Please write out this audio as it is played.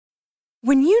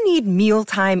When you need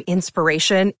mealtime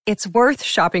inspiration, it's worth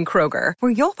shopping Kroger,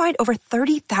 where you'll find over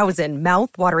 30,000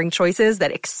 mouth-watering choices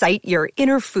that excite your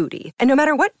inner foodie. And no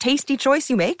matter what tasty choice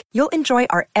you make, you'll enjoy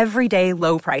our everyday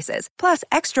low prices, plus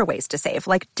extra ways to save,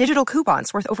 like digital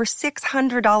coupons worth over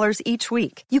 $600 each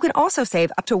week. You can also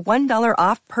save up to $1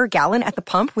 off per gallon at the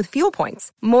pump with fuel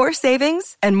points. More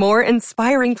savings and more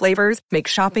inspiring flavors make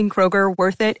shopping Kroger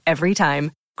worth it every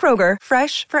time. Kroger,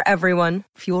 fresh for everyone.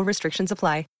 Fuel restrictions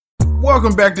apply.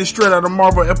 Welcome back to Straight Outta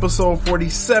Marvel episode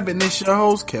 47. This your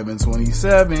host,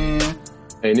 Kevin27.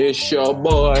 And it's your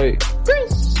boy,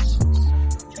 Chris.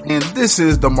 And this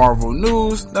is the Marvel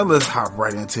News. Now let's hop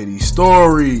right into these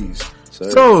stories.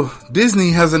 So,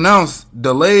 Disney has announced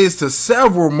delays to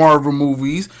several Marvel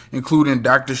movies, including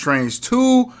Doctor Strange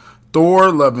 2,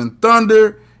 Thor, Love and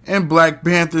Thunder, and Black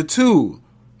Panther 2.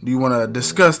 Do you want to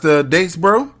discuss the dates,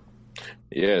 bro?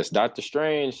 Yes, Doctor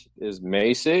Strange is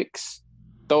May 6th.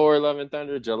 Thor, Love and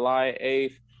Thunder, July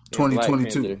 8th.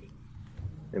 2022.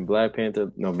 And Black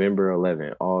Panther, November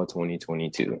 11th. All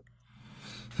 2022.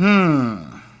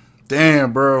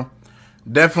 Damn, bro.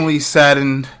 Definitely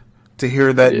saddened to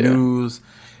hear that news.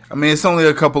 I mean, it's only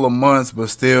a couple of months, but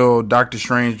still, Doctor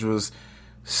Strange was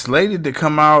slated to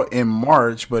come out in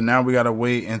March, but now we got to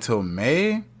wait until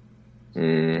May?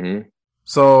 Mm-hmm.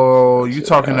 So, you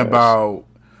talking about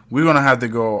we're going to have to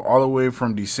go all the way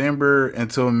from December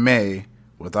until May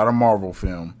without a Marvel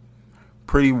film.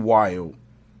 Pretty wild.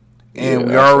 And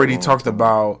we already talked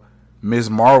about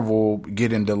Ms. Marvel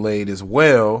getting delayed as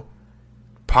well,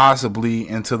 possibly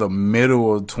into the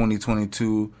middle of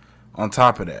 2022 on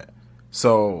top of that.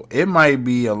 So it might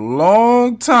be a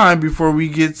long time before we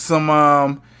get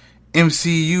some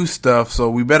MCU stuff.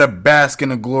 So we better bask in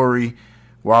the glory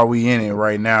while we in it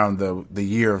right now in the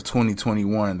year of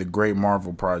 2021, the great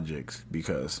Marvel projects,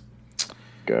 because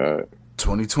God,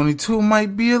 2022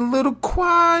 might be a little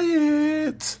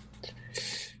quiet.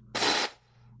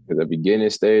 The beginning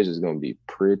stage is going to be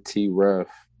pretty rough.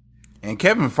 And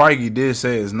Kevin Feige did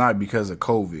say it's not because of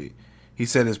COVID. He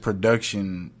said it's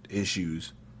production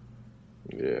issues.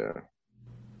 Yeah.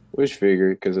 Which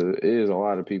figured, because it is a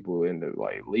lot of people end up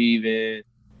leaving.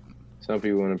 Some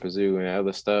people want to pursue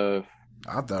other stuff.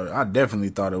 I definitely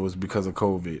thought it was because of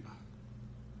COVID.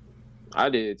 I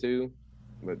did too,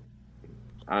 but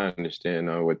I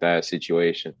understand with that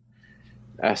situation.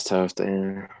 That's tough to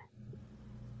end.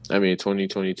 I mean,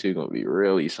 2022 gonna be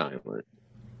really silent.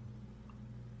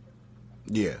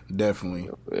 Yeah, definitely.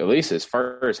 At least its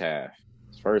first half.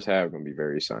 Its first half gonna be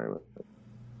very silent.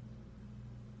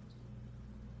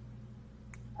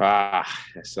 That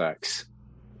sucks.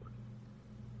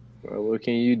 Well, what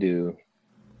can you do?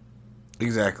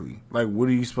 Exactly. What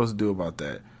are you supposed to do about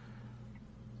that?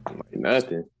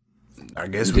 Nothing. I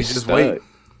guess we just wait.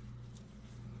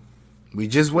 We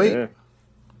just wait. Yeah.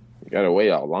 You gotta wait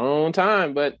a long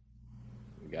time, but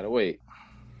you gotta wait.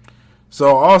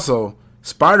 So also,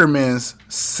 Spider-Man's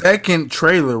second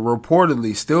trailer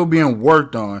reportedly still being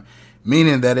worked on,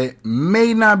 meaning that it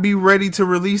may not be ready to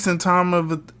release in time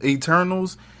of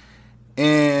Eternals.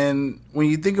 And when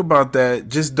you think about that,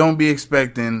 just don't be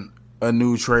expecting a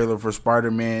new trailer for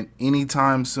Spider-Man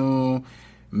anytime soon.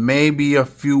 Maybe a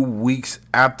few weeks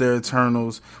after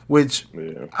Eternals, which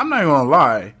I'm not gonna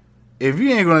lie. If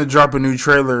you ain't going to drop a new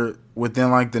trailer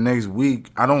within the next week,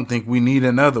 I don't think we need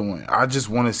another one. I just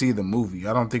want to see the movie.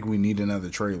 I don't think we need another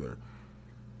trailer.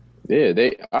 Yeah,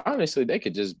 they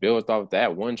could just build off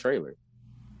that one trailer.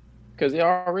 Because they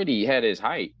already had his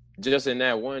hype just in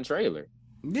that one trailer.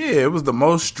 Yeah, it was the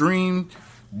most streamed,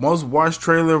 most watched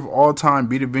trailer of all time.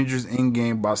 Beat Avengers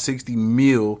Endgame by 60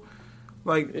 mil.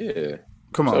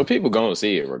 Come on. So people going to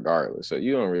see it regardless. So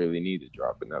you don't really need to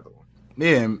drop another one.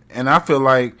 Yeah, and I feel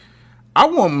like I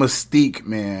want Mystique,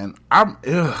 man.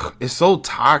 It's so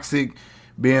toxic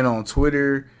being on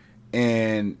Twitter,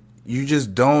 and you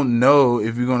just don't know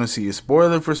if you're going to see a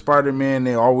spoiler for Spider-Man.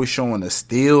 They're always showing the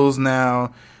stills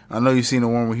now. I know you've seen the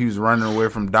one where he was running away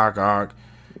from Doc Ock.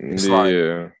 It's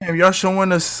damn, y'all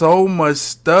showing us so much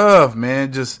stuff,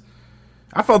 man.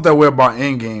 I felt that way about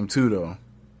Endgame too, though.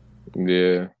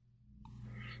 Yeah.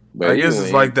 But I guess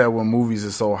it's like that when movies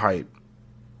are so hyped.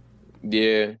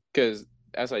 Yeah, because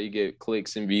that's how you get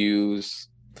clicks and views.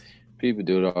 People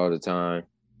do it all the time.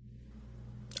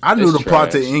 I knew the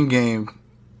plot to Endgame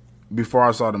before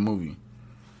I saw the movie.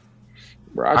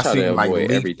 Bro, I seen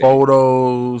leaked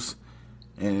photos,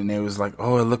 and it was it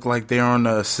looked like they're on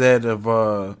the set of.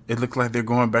 It looked like they're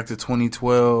going back to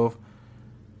 2012.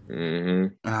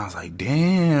 Mm-hmm. And I was like,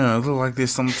 damn, it looked like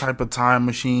there's some type of time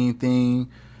machine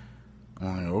thing.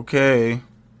 I'm like, okay.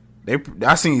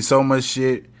 I seen so much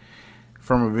shit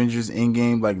from Avengers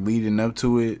Endgame, leading up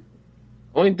to it.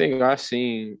 Only thing I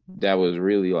seen that was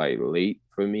really like late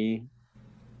for me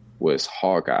was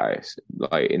Hawkeyes,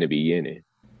 like in the beginning.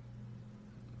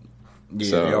 Yeah, they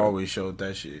So always showed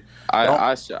that shit. Don't,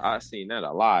 I seen that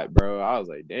a lot, bro. I was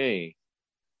like, dang.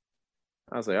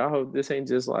 I was like, I hope this ain't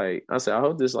just like I said, I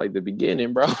hope this like the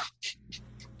beginning, bro.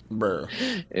 bro.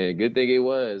 And good thing it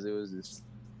was. It was just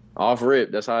off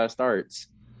rip. That's how it starts.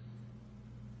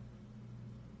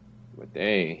 But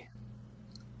dang.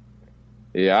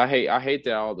 Yeah, I hate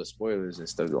that all the spoilers and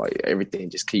stuff like everything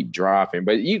just keep dropping.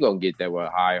 But you gonna get that with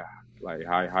high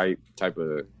hype type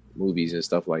of movies and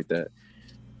stuff like that.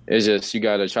 It's just you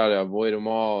gotta try to avoid them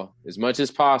all as much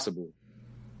as possible.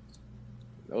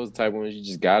 Those are the type of ones you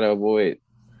just gotta avoid.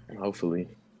 Hopefully,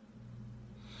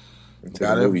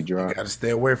 until the movie You drop. gotta stay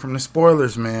away from the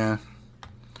spoilers, man.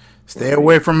 Stay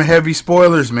away from heavy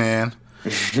spoilers, man.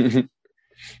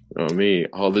 On me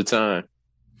all the time.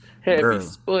 Heavy Bro,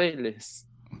 spoilers.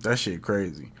 that shit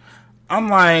crazy. I'm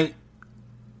like,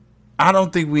 I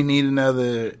don't think we need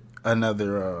another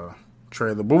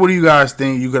trailer. But what do you guys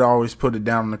think? You could always put it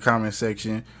down in the comment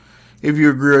section if you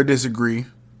agree or disagree,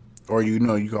 or you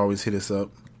know you can always hit us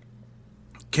up.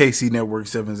 KC Network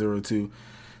 702.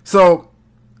 So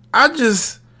I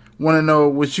just want to know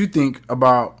what you think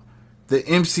about the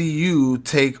MCU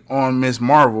take on Miss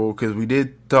Marvel, because we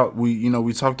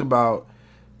talked about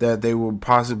that they will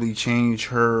possibly change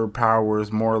her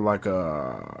powers more like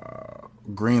a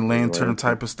Green Lantern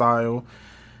type of style.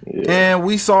 Yeah. And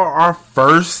we saw our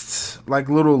first like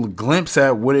little glimpse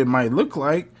at what it might look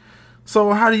like.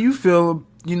 So how do you feel,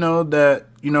 that,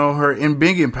 her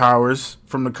embiggen powers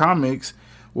from the comics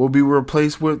will be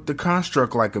replaced with the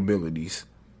construct like abilities?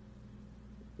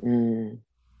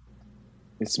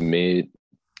 It's mid.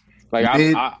 Like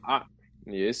Mid, yeah,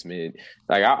 it's mid.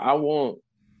 Like I want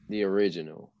the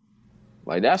original.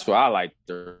 Like that's what I like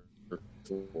her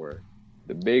for.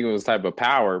 The big one's type of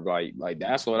power. Like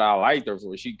that's what I liked her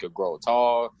for. She could grow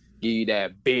tall, give you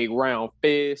that big round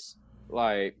fist.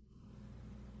 Like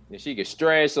and she could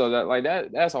stretch, so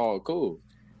that's all cool.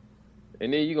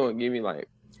 And then you're gonna give me like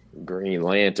Green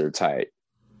Lantern type.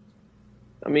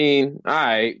 I mean, all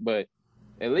right, but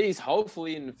at least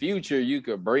hopefully in the future you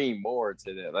could bring more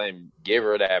to that and give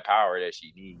her that power that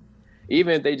she needs.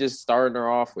 Even if they just starting her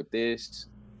off with this,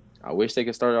 I wish they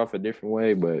could start off a different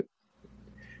way, but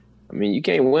I mean you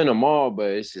can't win them all, but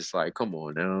it's just like, come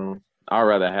on now. I'd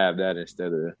rather have that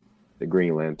instead of the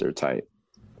Green Lantern type.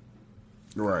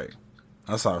 right.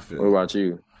 That's how I What feel. about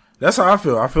you? That's how I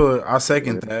feel. I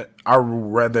second that. I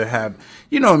would rather have,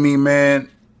 me, man.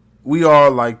 We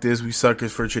all like this. We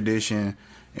suckers for tradition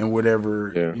and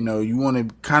whatever. Yeah. You want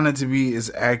to kind of to be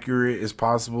as accurate as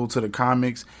possible to the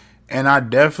comics, and I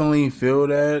definitely feel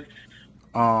that.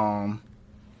 Um,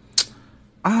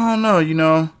 I don't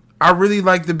know. I really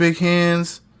like the big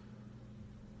hands.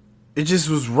 It just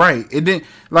was right. It didn't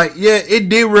it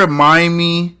did remind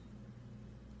me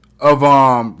of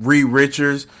Reed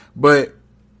Richards, but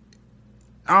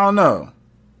I don't know.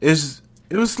 It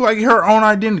was like her own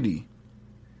identity.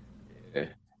 Yeah.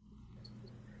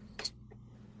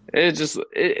 It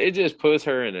just puts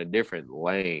her in a different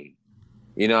lane.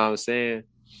 You know what I'm saying?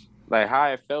 Like how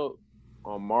I felt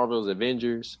on Marvel's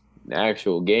Avengers, the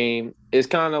actual game, it's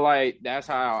kind of like that's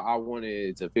how I wanted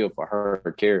it to feel for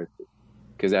her character,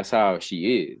 because that's how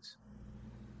she is,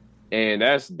 and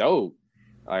that's dope.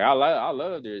 Like I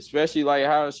loved her, especially like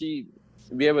how she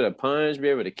be able to punch, be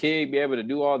able to kick, be able to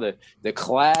do all the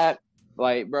clap.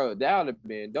 Like, bro, that would have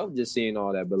been dope just seeing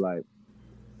all that. But like,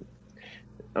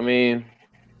 I mean,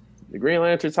 the Green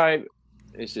Lantern type,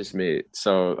 it's just mid.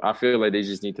 So I feel like they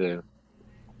just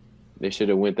they should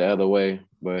have went the other way,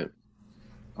 but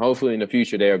hopefully in the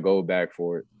future they'll go back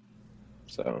for it.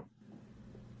 So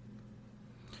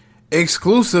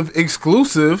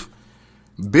Exclusive.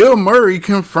 Bill Murray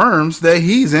confirms that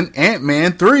he's in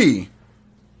Ant-Man 3.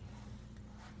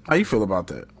 How you feel about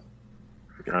that?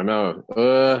 I know.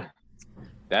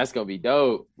 That's gonna be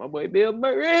dope. My boy Bill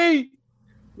Murray.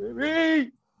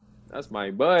 Murray. That's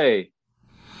my boy.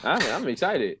 I'm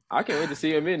excited. I can't wait to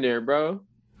see him in there, bro.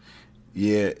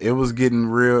 Yeah, it was getting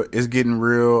real. It's getting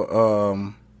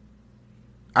real.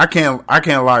 I can't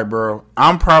lie, bro.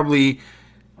 I'm probably.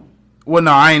 Well,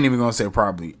 no, I ain't even gonna say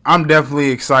probably. I'm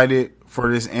definitely excited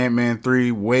for this Ant-Man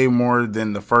 3 way more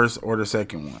than the first or the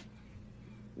second one.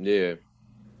 Yeah.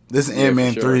 This Yeah,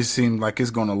 Ant-Man for 3 sure. seems like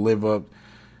it's gonna live up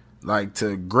like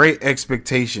to great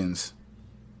expectations.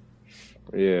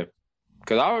 Yeah.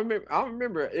 Cause I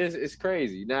remember it's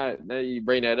crazy. Now you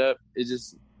bring that up, it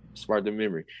just sparked the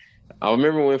memory. I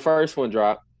remember when first one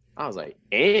dropped, I was like,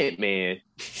 Ant-Man.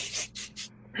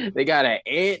 They got an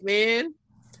Ant-Man?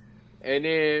 And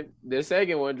then the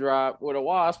second one dropped with a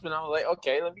wasp, and I was like,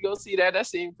 okay, let me go see that. That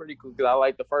seemed pretty cool because I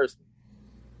like the first one.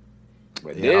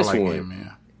 But Yeah, I like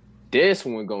Ant-Man. this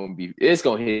one it's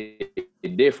gonna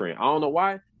hit different. I don't know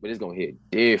why, but it's gonna hit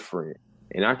different,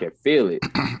 and I can feel it.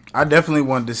 I definitely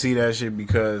wanted to see that shit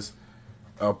because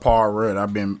of Paul Rudd.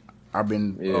 I've been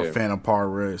a fan of Paul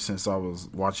Rudd since I was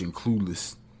watching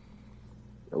Clueless.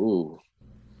 Ooh,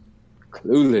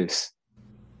 Clueless.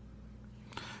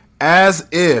 As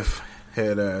if,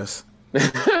 head ass.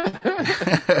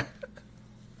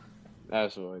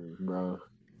 That's funny, bro.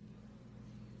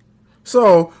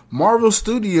 So, Marvel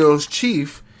Studios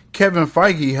chief Kevin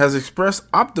Feige has expressed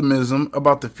optimism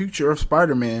about the future of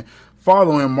Spider-Man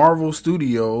following Marvel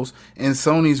Studios and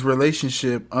Sony's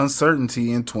relationship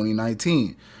uncertainty in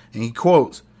 2019. And I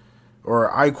quote,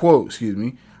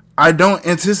 I don't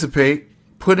anticipate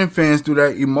putting fans through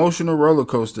that emotional roller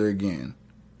coaster again,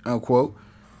 unquote.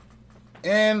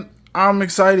 And I'm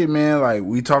excited, man. Like,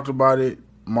 we talked about it.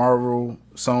 Marvel,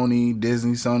 Sony,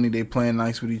 Disney, Sony, they playing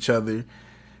nice with each other.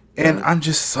 And I'm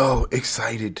just so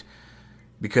excited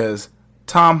because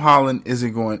Tom Holland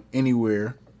isn't going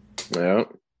anywhere. Yeah.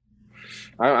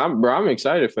 I'm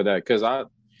excited for that because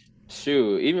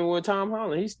even with Tom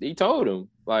Holland, he told him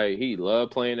like he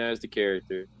loved playing as the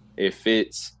character. It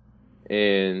fits,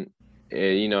 and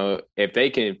you know, if they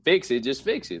can fix it, just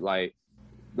fix it. Like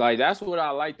that's what I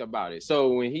liked about it.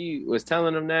 So when he was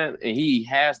telling him that, and he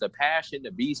has the passion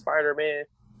to be Spider-Man,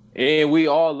 and we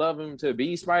all love him to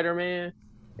be Spider-Man,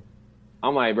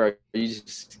 I'm like, bro, you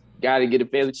just got to get the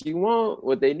fans what you want,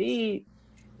 what they need.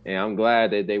 And I'm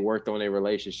glad that they worked on their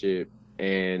relationship.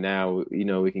 And now, you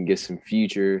know, we can get some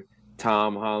future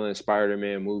Tom Holland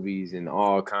Spider-Man movies and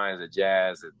all kinds of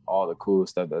jazz and all the cool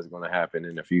stuff that's going to happen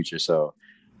in the future. So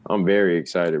I'm very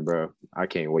excited, bro. I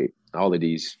can't wait. All of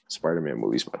these Spider-Man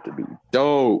movies about to be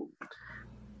dope.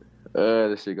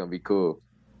 This shit going to be cool.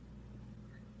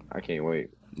 I can't wait.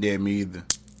 Yeah, me either.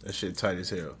 That shit tight as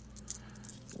hell.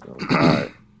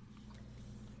 Right.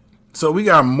 So we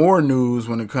got more news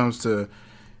when it comes to,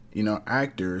 you know,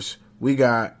 actors. We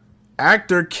got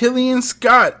actor Killian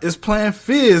Scott is playing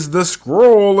Fizz, the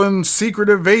Skrull in Secret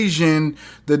Invasion,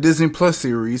 the Disney Plus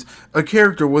series, a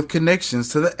character with connections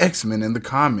to the X-Men in the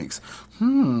comics.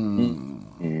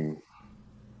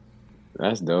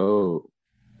 That's dope.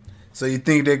 So you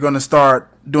think they're gonna start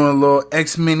doing little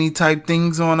X-Men-y type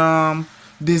things on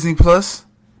Disney Plus?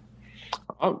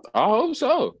 I hope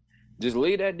so. Just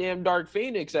leave that damn Dark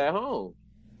Phoenix at home.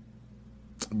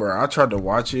 Bro, I tried to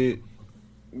watch it.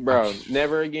 Bro,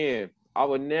 never again. I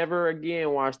would never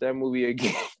again watch that movie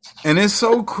again. And it's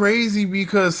so crazy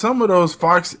because some of those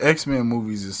Fox X-Men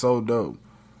movies is so dope.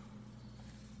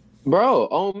 Bro,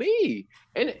 on me.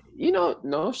 And, you know,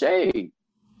 no shade.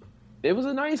 It was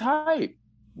a nice hype.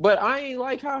 But I ain't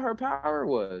like how her power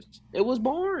was. It was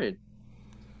boring.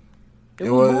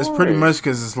 It's pretty much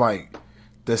because it's like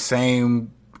the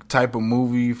same type of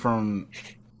movie from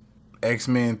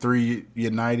X-Men 3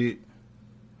 United.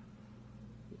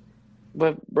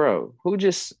 But, bro, who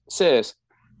just says,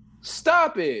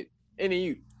 stop it? And then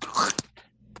you...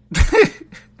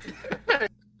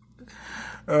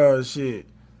 Oh, shit.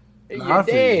 And you're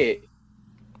dead.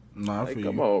 Nah, like,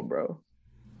 come on, bro.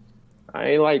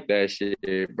 I ain't like that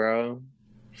shit, bro.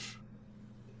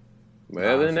 But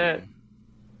other than that,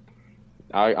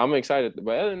 I'm excited.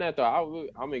 But other than that, though,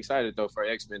 I'm excited, though, for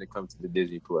X-Men to come to the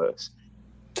Disney Plus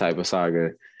type of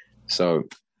saga. So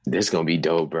this is going to be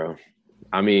dope, bro.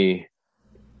 I mean,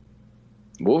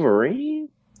 Wolverine?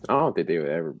 I don't think they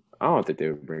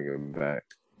would bring him back.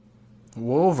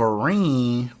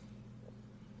 Wolverine?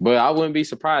 But I wouldn't be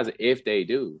surprised if they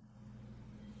do.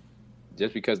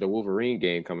 Just because the Wolverine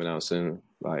game coming out soon.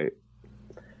 Like,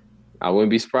 I wouldn't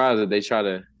be surprised if they try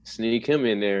to sneak him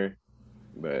in there.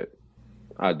 But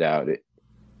I doubt it.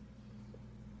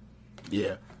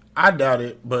 Yeah, I doubt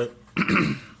it. But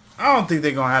I don't think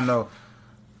they're going to have no...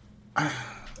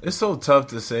 It's so tough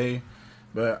to say.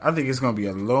 But I think it's going to be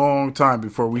a long time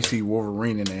before we see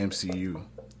Wolverine in the MCU.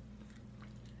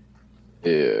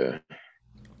 Yeah.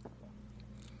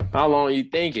 How long are you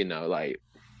thinking, though? Like,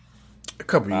 a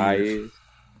couple years.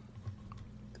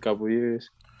 A couple years?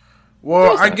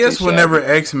 Well, I guess whenever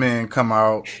X-Men come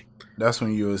out, that's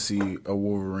when you'll see a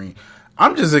Wolverine.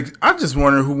 I'm just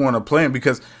wondering who want to play him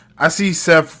because I see not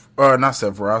Seth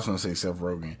Rogen. I was going to say Seth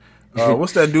Rogen.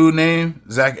 What's that dude name?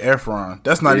 Zac Efron.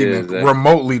 That's not even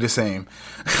remotely the same.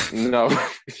 No.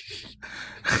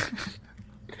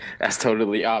 That's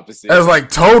totally opposite. That's like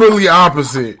totally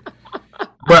opposite.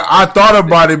 But I thought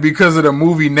about it because of the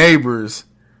movie Neighbors.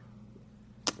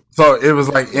 So it was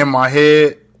like in my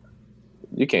head.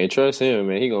 You can't trust him,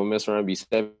 man. He gonna mess around and be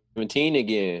 17 17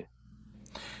 again.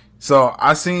 So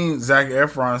I seen Zac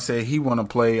Efron say he want to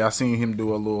play. I seen him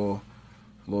do a little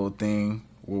thing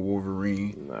with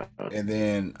Wolverine, Nah, and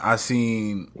then I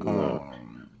seen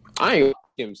I ain't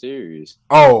him serious.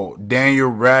 Daniel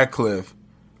Radcliffe.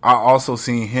 I also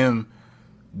seen him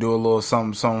do a little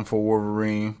something for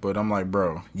Wolverine, but I'm like,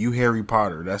 bro, you Harry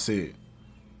Potter. That's it.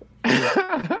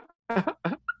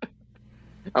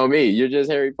 Oh, me, you're just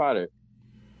Harry Potter.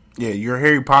 Yeah, you're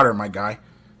Harry Potter, my guy.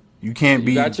 You can't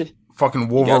be fucking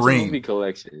Wolverine. You got your movie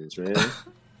collections, man.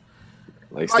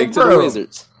 Like, stick like, to the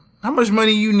Wizards. How much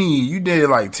money you need? You did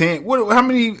like 10. How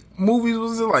many movies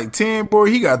was it? Like 10, boy.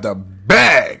 He got the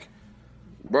bag.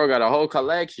 Bro got a whole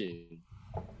collection.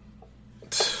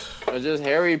 Or just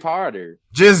Harry Potter.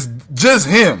 Just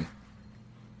him.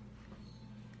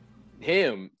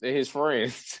 Him and his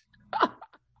friends.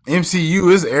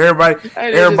 MCU is everybody.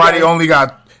 Everybody only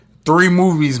got 3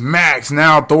 movies max.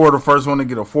 Now Thor the first one to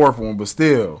get a 4th one, but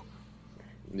still.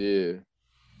 Yeah,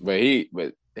 but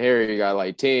Harry got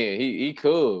like 10. He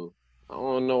cool. I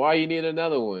don't know why you need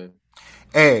another one.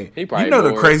 Hey, you know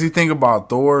the crazy thing about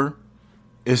Thor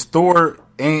is Thor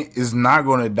is not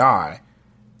gonna die,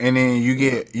 and then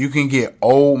you can get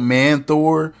old man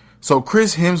Thor. So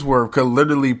Chris Hemsworth could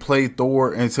literally play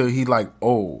Thor until he like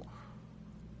old.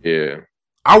 Yeah,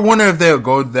 I wonder if they'll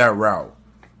go that route.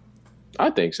 I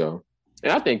think so,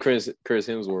 and I think Chris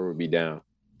Hemsworth would be down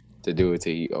to do it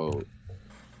till he old,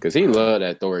 because he loved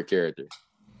that Thor character.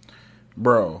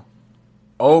 Bro,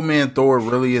 old man Thor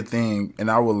really a thing,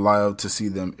 and I would love to see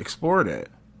them explore that.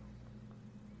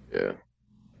 Yeah.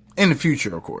 In the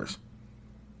future, of course.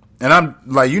 And I'm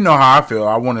like, you know how I feel.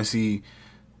 I want to see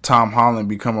Tom Holland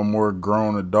become a more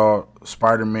grown adult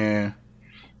Spider-Man.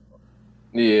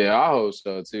 Yeah, I hope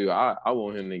so too. I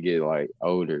want him to get like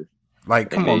older. Like,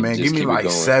 come on, man, give me like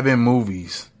 7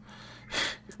 movies.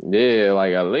 Yeah,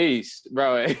 like at least,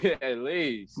 bro. At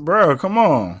least, bro. Come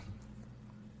on.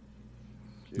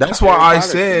 That's why I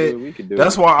said.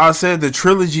 That's why I said the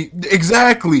trilogy.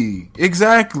 Exactly.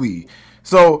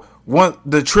 So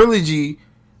the trilogy,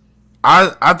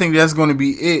 I think that's going to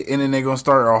be it, and then they're going to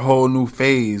start a whole new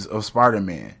phase of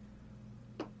Spider-Man.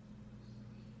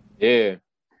 Yeah,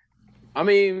 I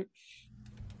mean,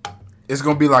 it's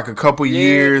going to be like a couple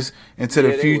years into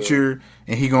the future,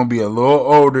 and he's going to be a little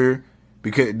older.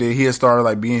 Because he'll start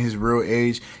like being his real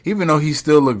age, even though he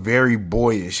still look very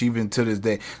boyish, even to this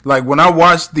day. Like when I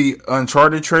watched the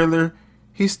Uncharted trailer,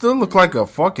 he still looked like a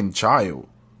fucking child.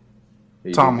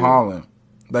 Tom Holland,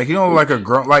 like he don't look like a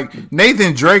grown. Like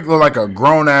Nathan Drake look like a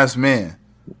grown ass man.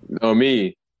 No,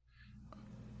 me.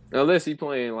 Unless he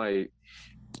playing like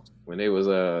when they was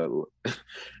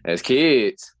as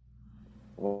kids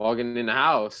walking in the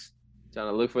house trying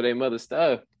to look for their mother's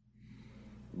stuff,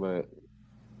 but.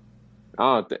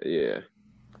 Yeah.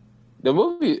 The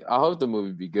movie, I hope the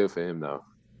movie be good for him though.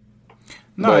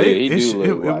 No,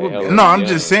 I'm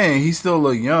just saying he still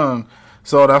look young,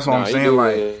 so that's what I'm saying.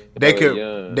 Like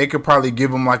they could probably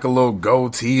give him like a little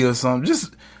goatee or something.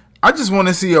 I just want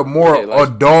to see a more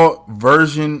adult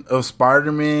version of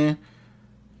Spider-Man.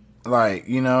 Like,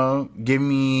 you know, give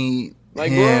me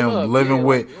like him living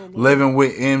with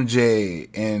MJ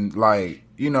and like,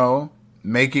 you know.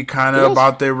 Make it kind of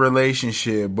about their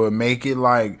relationship, but make it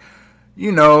like,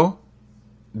 you know,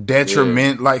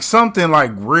 detriment, like something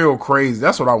like real crazy.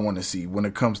 That's what I want to see when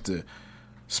it comes to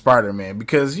Spider-Man,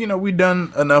 because you know we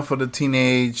done enough of the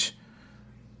teenage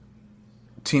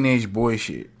boy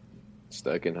shit.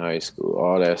 Stuck in high school,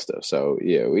 all that stuff. So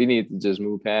yeah, we need to just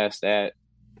move past that.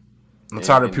 I'm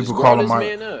tired of people calling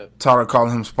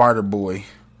him Spider Boy.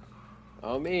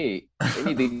 Oh me, we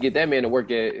need to get that man to work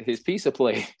at his pizza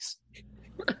place.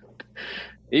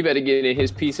 He better get in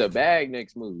his pizza bag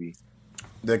next movie.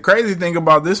 The crazy thing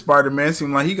about this Spider-Man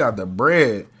seemed like he got the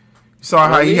bread. You saw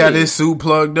how he had his suit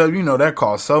plugged up. You know that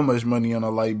cost so much money on a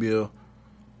light bill.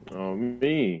 Oh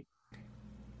me,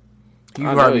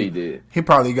 he did. He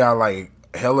probably got like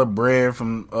hella bread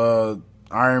from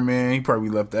Iron Man. He probably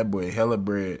left that boy hella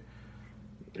bread.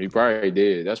 He probably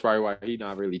did. That's probably why he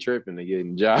not really tripping to get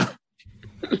a job.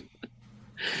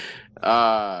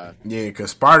 Yeah, because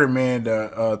Spider-Man,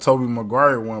 the Tobey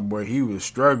Maguire one, boy, he was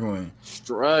struggling.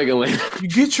 You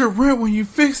get your rent when you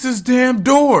fix this damn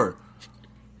door.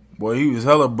 Boy, he was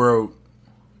hella broke,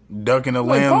 ducking the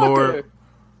landlord.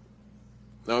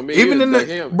 No, man,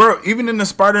 even in the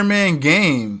Spider-Man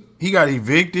game, he got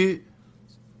evicted.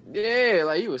 Yeah,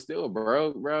 like he was still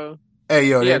broke, bro. Hey,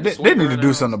 yo, they need to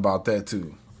do something about that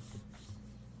too.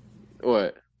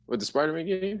 What? With the Spider-Man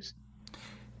games?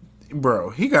 Bro,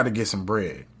 he got to get some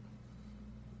bread.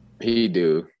 He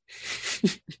do.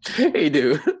 He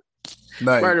do.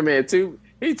 Like, Spider-Man 2,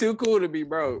 He too cool to be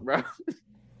broke, bro.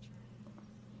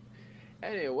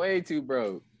 That ain't way too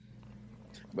broke.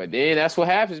 But then that's what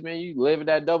happens, man. You live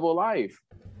that double life.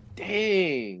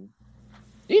 Dang.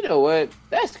 You know what?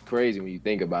 That's crazy when you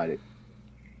think about it.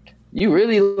 You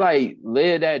really like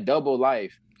live that double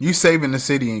life. You saving the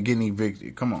city and getting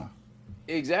evicted. Come on.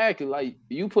 Exactly. Like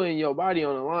you putting your body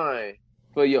on the line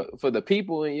for the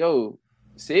people in your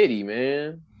city,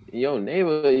 man. In your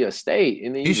neighborhood, your state.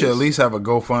 And then you should at least have a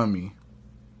GoFundMe.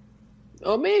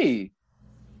 Oh, me.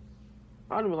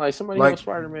 I'd be like, somebody help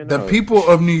Spider-Man. The people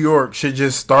of New York should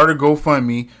just start a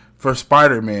GoFundMe for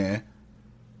Spider-Man,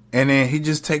 and then he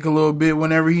just take a little bit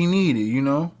whenever he need it, you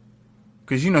know?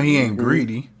 Because, you know, he ain't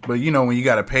greedy. But, you know, when you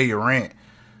got to pay your rent,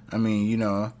 I mean, you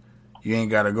know, you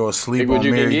ain't got to go sleep on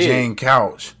Mary Jane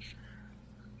couch.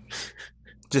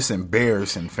 Just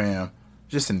embarrassing, fam.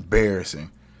 Just embarrassing.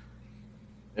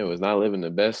 It was not living the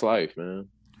best life, man.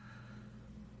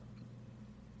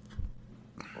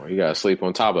 Or you gotta sleep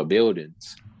on top of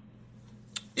buildings.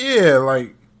 Yeah,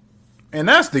 like, and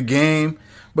that's the game.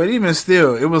 But even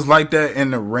still, it was like that in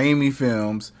the Raimi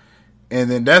films. And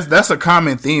then that's a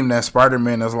common theme that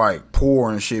Spider-Man is like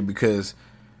poor and shit because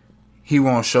he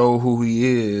won't show who he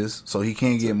is, so he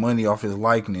can't get money off his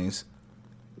likeness.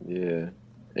 Yeah.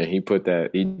 And he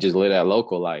just lived that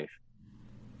local life.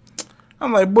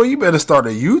 I'm like, boy, you better start a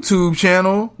YouTube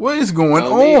channel. What is going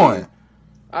on?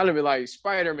 I'd have been like,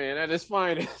 Spider-Man at his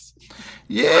finest.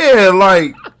 Yeah,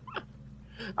 like.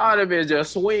 I'd have been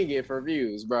just swinging for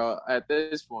views, bro, at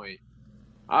this point.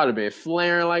 I'd have been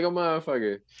flaring like a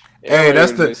motherfucker. Hey,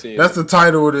 that's the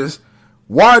title of this.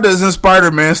 Why doesn't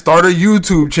Spider-Man start a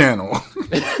YouTube channel?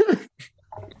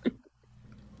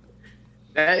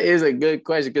 That is a good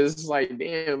question because it's like,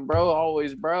 damn, bro,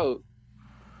 always broke.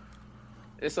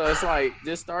 And so it's like,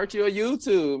 just start you a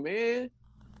YouTube, man.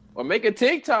 Or make a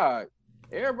TikTok.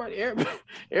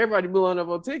 Everybody blowing up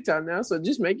on TikTok now, so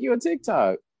just make you a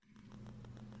TikTok.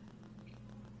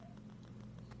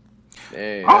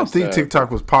 Man, I don't think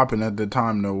TikTok was popping at the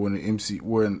time though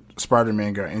when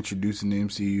Spider-Man got introduced in the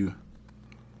MCU.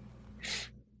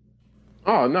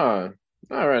 Oh no,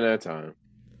 not around that time.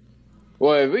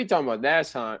 Well, if we talking about that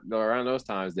time, though, around those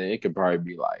times, then it could probably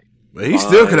be like. But he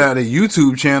still could have a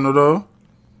YouTube channel though.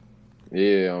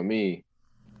 Yeah, on me.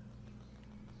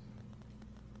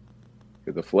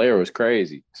 Because the flare was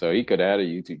crazy, so he could have had a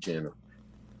YouTube channel.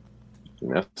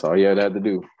 And that's all he had to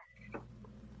do.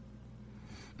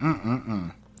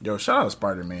 Yo, shout out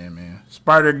Spider-Man, man.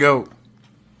 Spider-Goat.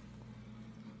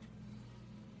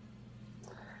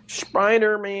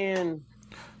 Spider-Man.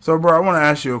 So, bro, I want to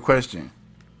ask you a question.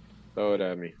 Throw it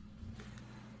at me.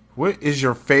 What is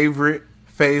your favorite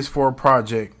Phase 4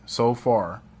 project so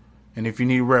far? And if you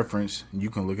need reference, you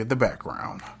can look at the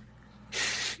background.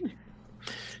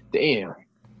 Damn.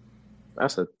 I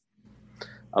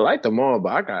like them all,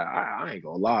 but I ain't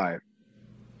gonna lie.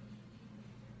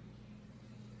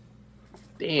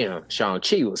 Damn,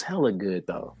 Shang-Chi was hella good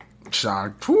though.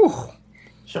 Shang-Chi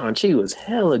was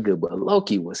hella good, but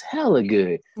Loki was hella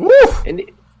good. And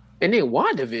then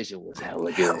WandaVision was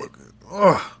hella good.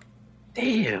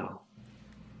 Damn.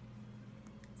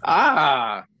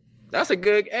 That's a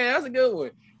good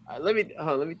one. Let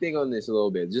me think on this a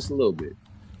little bit, just a little bit.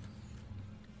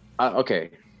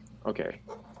 Okay.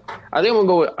 I think I'm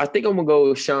gonna go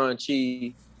with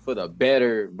Shang-Chi for the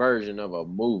better version of a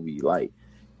movie. Like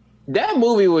that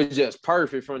movie was just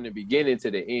perfect from the beginning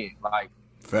to the end. Like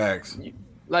facts.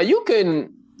 You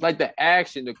couldn't like the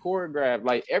action, the choreograph,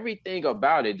 like everything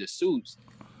about it, the suits,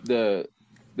 the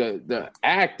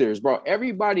actors, bro.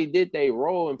 Everybody did their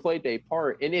role and played their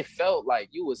part, and it felt like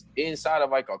you was inside of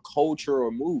like a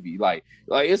cultural movie. Like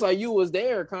it's like you was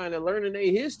there, kind of learning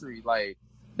their history. Like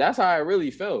that's how I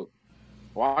really felt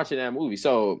watching that movie.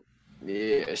 So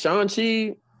yeah,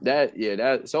 Shang-Chi,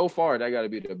 that so far that got to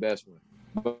be the best one.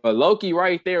 But Loki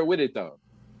right there with it though,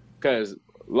 because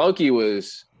Loki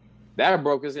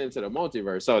broke us into the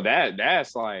multiverse. So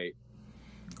that's like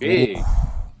big. Ooh.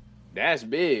 That's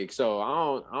big. So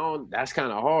I don't. That's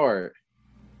kind of hard.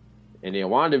 And then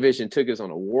WandaVision took us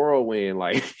on a whirlwind.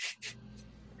 Like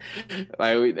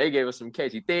they gave us some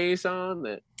catchy theme song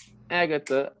that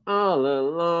Agatha all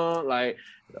along. Like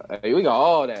we got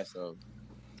all that stuff.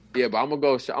 Yeah, but I'm gonna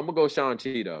go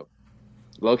Shang-Chi though.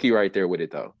 Loki right there with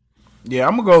it though. Yeah,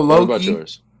 I'm gonna go Loki. What about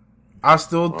yours? I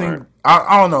still think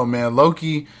I don't know, man.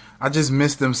 Loki, I just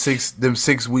missed them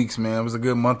 6 weeks, man. It was a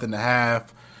good month and a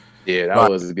half. Yeah, that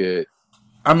was good.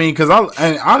 I mean,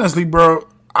 and honestly, bro,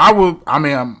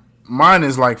 mine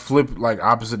is like flip, like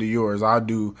opposite of yours. I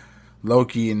do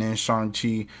Loki, and then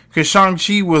Shang-Chi. Because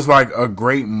Shang-Chi was like a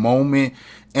great moment.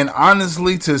 And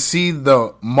honestly, to see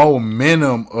the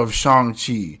momentum of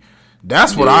Shang-Chi,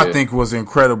 that's what I think was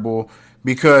incredible.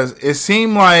 Because it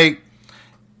seemed like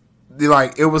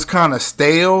it was kind of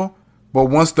stale. But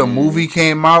once the movie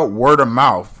came out, word of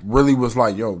mouth really was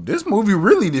like, yo, this movie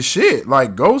really the shit.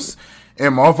 Like, ghosts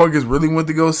and motherfuckers really went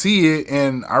to go see it.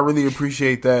 And I really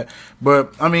appreciate that.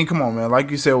 But, I mean, come on, man.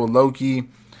 Like you said with Loki,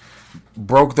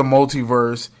 broke the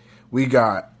multiverse. We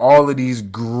got all of these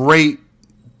great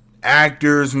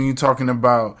actors when you're talking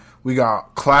about, we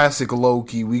got classic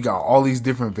Loki. We got all these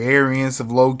different variants of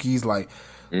Lokis. Like,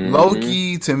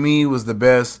 Loki, to me, was the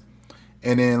best.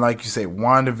 And then, like you say,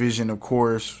 WandaVision, of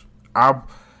course. I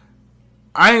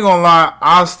ain't gonna lie,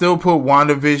 I'll still put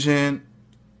WandaVision.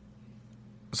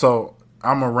 So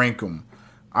I'm gonna rank them.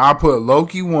 I'll put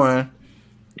Loki 1,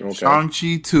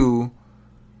 Shang-Chi 2,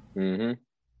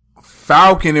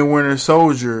 Falcon and Winter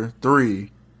Soldier 3,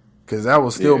 because that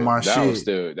was still my shit.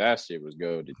 That shit was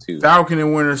goated too. Falcon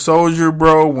and Winter Soldier,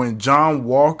 bro. When John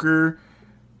Walker,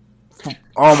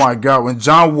 oh my god, when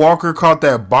John Walker caught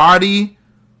that body.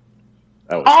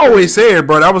 I always say it,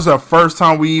 bro. That was the first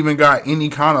time we even got any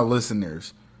kind of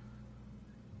listeners.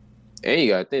 And you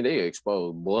gotta think they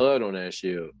exposed blood on that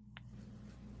shit.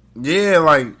 Yeah,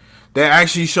 like they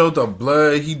actually showed the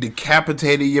blood. He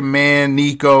decapitated your man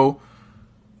Nico.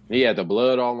 He had the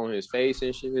blood all on his face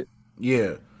and shit.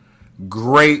 Yeah,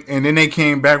 great. And then they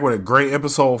came back with a great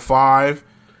episode 5,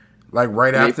 like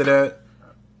right after that.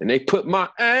 And they put my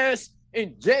ass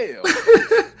in jail.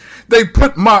 They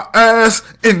put my ass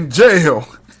in jail.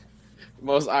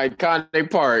 Most iconic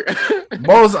part.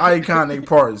 Most iconic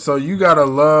part. So you gotta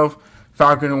love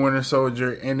Falcon and Winter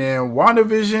Soldier. And then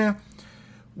WandaVision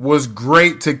was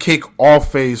great to kick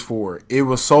off Phase 4. It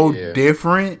was so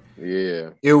different. Yeah.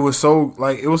 It was so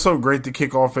great to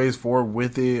kick off Phase 4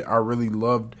 with it. I really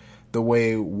loved the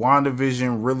way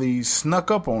WandaVision really snuck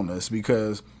up on us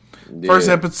because first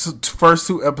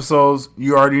 2 episodes,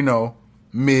 you already know,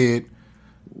 mid.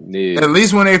 Yeah. At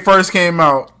least when they first came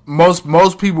out,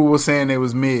 most people were saying they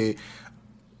was mid.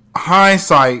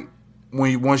 Hindsight,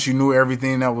 once you knew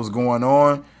everything that was going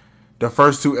on, the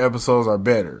first 2 episodes are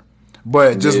better.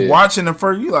 But just watching the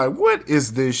first, you like, what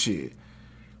is this shit?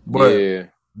 But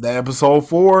the episode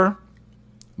 4,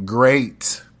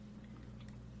 great.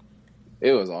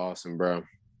 It was awesome, bro.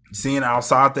 Seeing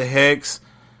outside the Hex.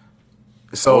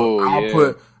 So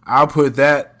I'll put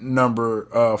that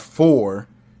number 4.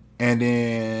 And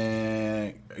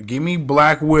then give me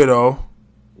Black Widow.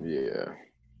 Yeah.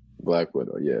 Black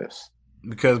Widow, yes.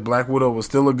 Because Black Widow was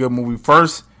still a good movie.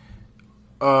 First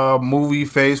movie,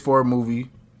 Phase 4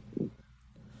 movie.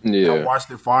 Yeah. I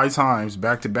watched it 5 times,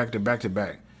 back to back to back to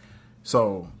back.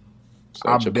 So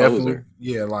such I'm definitely poser.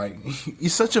 Yeah, like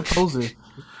you're such a poser.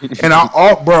 And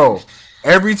bro,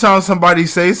 every time somebody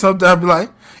says something, I'll be like,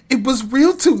 it was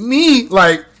real to me.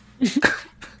 Like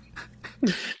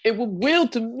it was real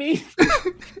to me.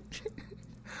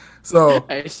 So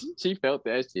hey, she felt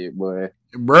that shit, boy.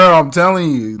 Bro, I'm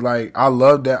telling you, like I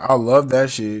love that. I love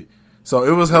that shit. So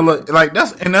it was hella like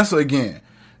that's again.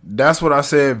 That's what I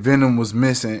said Venom was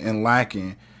missing and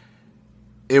lacking.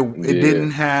 It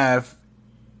didn't have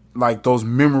like those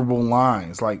memorable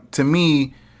lines. Like to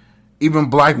me, even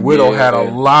Black Widow had a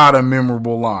lot of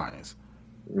memorable lines.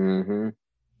 Mm-hmm.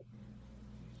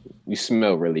 You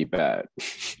smell really bad.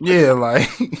 Yeah, like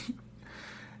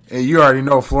and you already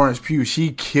know Florence Pugh,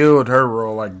 she killed her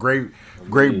role. Like great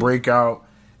breakout.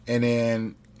 And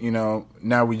then,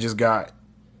 now we just got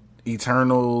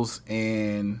Eternals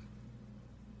and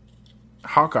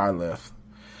Hawkeye left.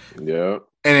 Yeah.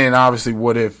 And then obviously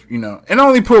What If, and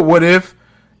only put What If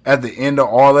at the end of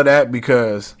all of that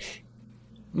because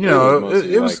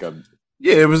it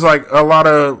was like a lot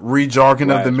of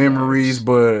rejogging of the memories,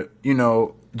 but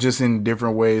just in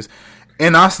different ways.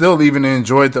 And I still even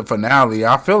enjoyed the finale.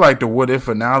 I feel like the What If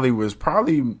finale was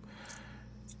probably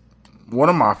one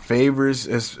of my favorites.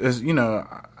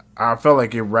 I felt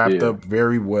like it wrapped up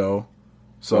very well.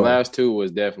 So the last 2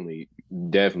 was definitely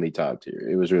top tier.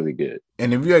 It was really good.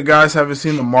 And if you guys haven't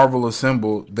seen the Marvel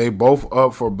Assemble, they both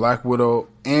up for Black Widow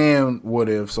and What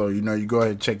If. So you go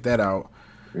ahead and check that out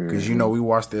because we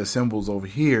watch the Assembles over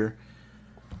here.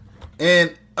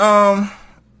 And I'll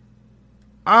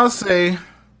say,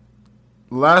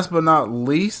 last but not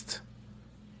least,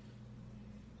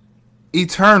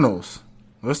 Eternals.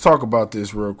 Let's talk about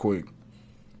this real quick.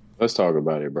 Let's talk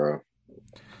about it, bro.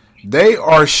 They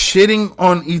are shitting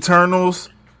on Eternals,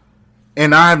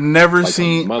 and I've never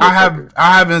seen. I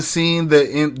haven't seen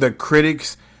the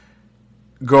critics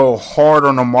go hard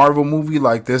on a Marvel movie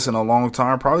like this in a long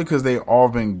time, probably because they all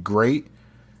been great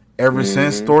ever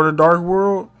since Thor: The Dark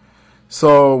World.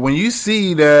 So when you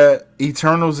see that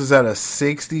Eternals is at a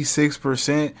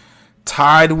 66%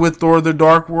 tied with Thor: The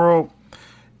Dark World,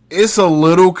 it's a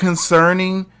little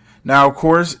concerning. Now, of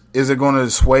course, is it going to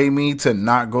sway me to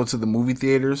not go to the movie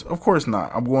theaters? Of course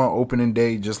not. I'm going opening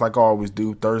day just like I always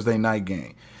do, Thursday night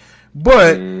game.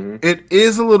 But it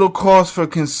is a little cause for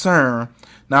concern.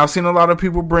 Now, I've seen a lot of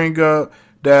people bring up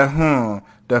that,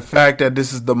 the fact that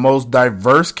this is the most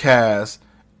diverse cast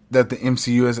that the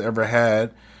MCU has ever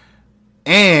had.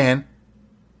 And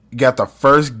you got the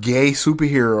first gay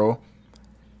superhero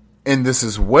in this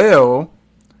as well.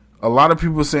 A lot of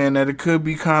people saying that it could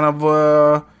be kind of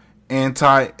a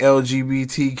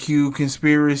anti-LGBTQ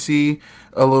conspiracy,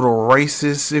 a little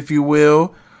racist, if you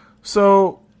will.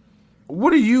 So,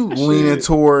 what are you leaning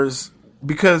towards?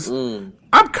 Because I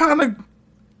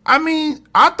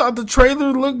thought the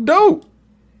trailer looked dope.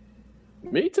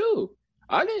 Me too.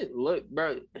 I didn't look,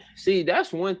 bro. See,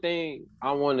 that's one thing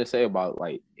I want to say about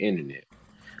like internet.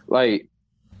 Like,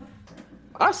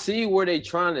 I see what they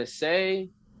trying to say,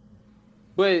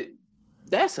 but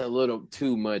that's a little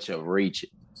too much of reaching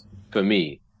for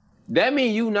me. That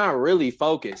means you not really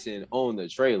focusing on the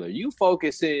trailer. You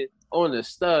focusing on the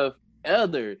stuff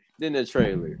other than the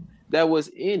trailer that was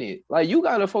in it. Like, you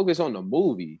gotta focus on the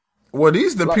movie. Well,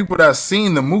 these are the people that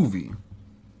seen the movie.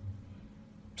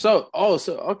 So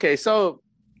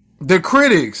the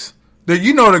critics,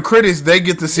 the critics, they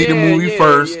get to see the movie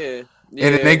first, and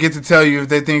then they get to tell you if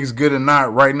they think it's good or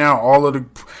not. Right now,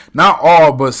 not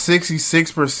all, but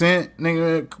 66%,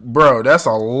 nigga, bro, that's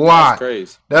a lot. That's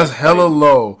crazy. That's hella crazy.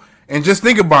 Low. And just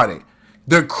think about it.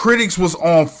 The critics was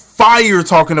on fire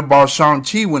talking about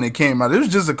Shang-Chi when it came out. It was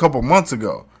just a couple months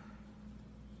ago.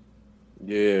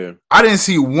 Yeah. I didn't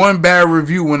see one bad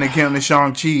review when it came to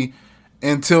Shang-Chi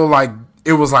until like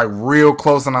it was like real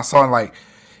close, and I saw like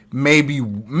maybe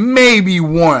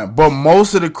one. But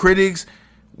most of the critics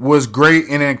was great,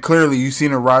 and then clearly you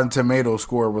seen a Rotten Tomatoes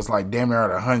score was like damn near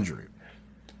at 100.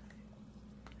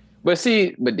 But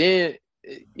then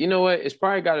you know what? It's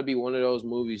probably got to be one of those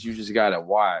movies you just gotta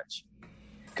watch,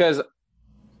 because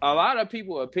a lot of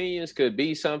people's opinions could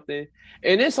be something,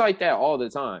 and it's like that all the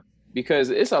time. Because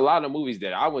it's a lot of movies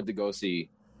that I went to go see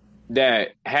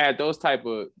that had those type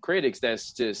of critics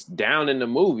that's just down in the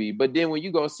movie. But then when you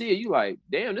go see it, you like,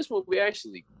 damn, this movie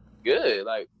actually good.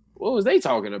 Like, what was they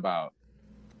talking about?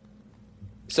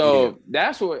 So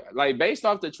that's what, like, based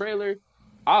off the trailer,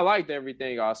 I liked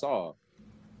everything I saw.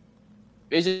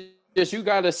 It's just you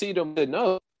got to see them to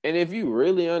know. And if you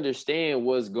really understand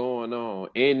what's going on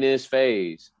in this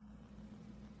phase,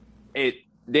 then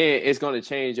it's going to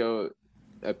change your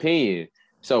opinion.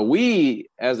 So we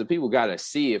as a people got to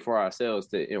see it for ourselves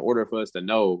in order for us to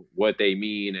know what they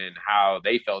mean and how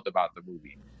they felt about the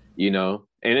movie, you know.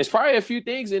 And it's probably a few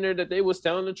things in there that they was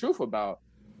telling the truth about,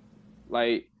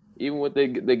 like even with the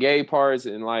gay parts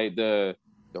and like the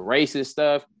racist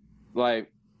stuff.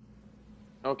 Like,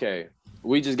 okay,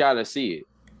 we just got to see it.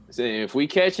 So if we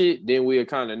catch it, then we'll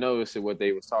kind of notice what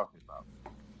they was talking about.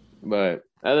 But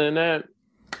other than that,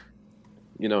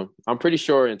 you know, I'm pretty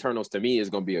sure Eternals to me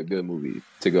is going to be a good movie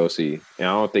to go see, and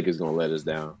I don't think it's going to let us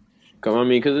down.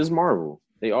 Because it's Marvel,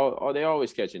 they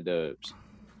always catching dubs.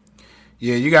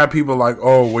 Yeah, you got people like,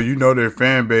 oh, well, you know, their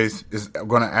fan base is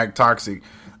going to act toxic.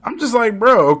 I'm just like,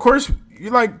 bro, of course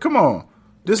you're like, come on,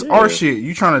 this our shit.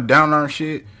 You trying to down our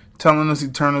shit, telling us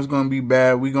Eternals going to be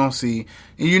bad. We going to see,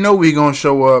 and you know we going to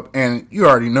show up, and you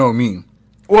already know me.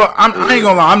 Well, I ain't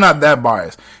gonna lie, I'm not that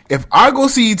biased. If I go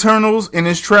see Eternals and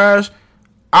it's trash,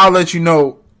 I'll let you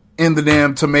know in the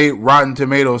damn Rotten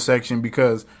Tomatoes section,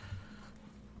 because,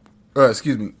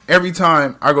 every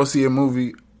time I go see a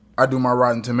movie, I do my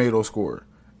Rotten Tomatoes score.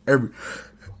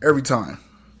 Every time.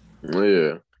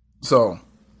 Yeah. So,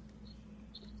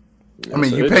 I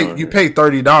mean, you pay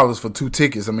 $30 for 2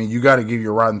 tickets. I mean, you got to give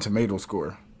your Rotten Tomatoes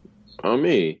score. I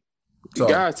mean, you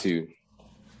got to.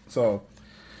 So,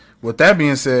 with that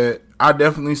being said, I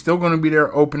definitely still going to be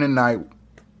there opening night.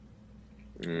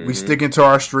 Mm-hmm. We sticking to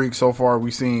our streak so far.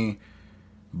 We seen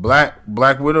Black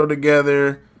Widow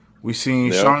together. We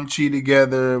seen Shang-Chi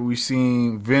together. We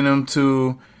seen Venom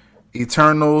 2.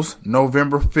 Eternals,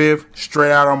 November 5th.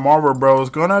 Straight out of Marvel Bros.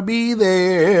 Gonna be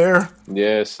there.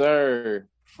 Yes, sir.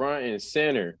 Front and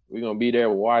center. We're gonna be there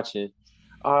watching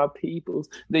our peoples,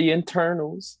 the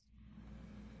Eternals.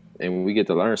 And we get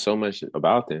to learn so much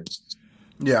about them.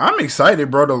 Yeah, I'm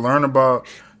excited, bro, to learn about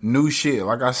new shit.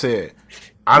 Like I said,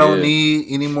 I don't need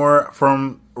any more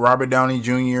from Robert Downey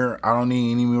Jr. I don't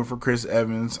need any more for Chris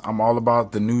Evans. I'm all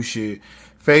about the new shit.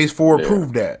 Phase 4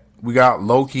 proved that. We got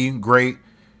Loki, great.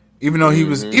 Even though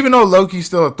Mm-hmm. even though Loki's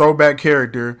still a throwback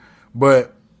character,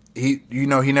 but he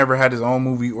never had his own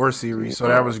movie or series, so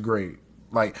that was great.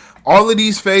 Like all of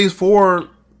these Phase 4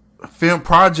 film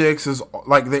projects is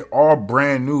like they all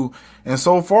brand new, and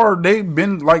so far they've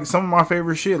been like some of my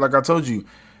favorite shit. Like I told you,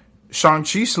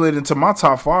 Shang-Chi slid into my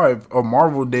top 5 of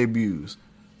Marvel debuts.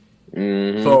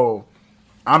 Mm-hmm. So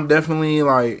I'm definitely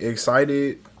like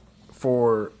excited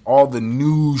for all the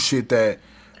new shit that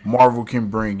Marvel can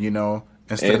bring,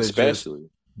 instead of just Especially.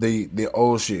 the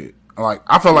old shit. Like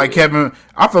I feel like Kevin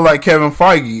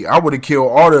Feige, I would have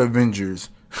killed all the Avengers.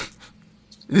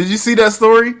 Did you see that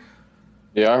story?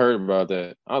 Yeah, I heard about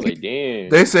that. I was like, damn.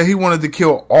 They said he wanted to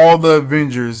kill all the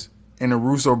Avengers, and the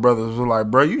Russo brothers were like,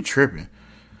 "Bro, you tripping?"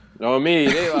 No, me.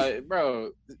 They like,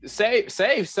 bro, save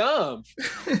some.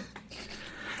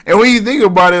 And when you think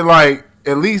about it, like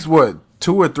at least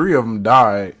 2 or 3 of them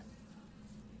died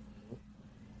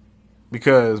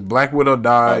because Black Widow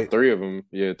died. 3 of them.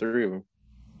 Yeah, 3 of them.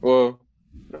 Well,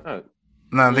 not.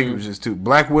 No, I think it was just 2.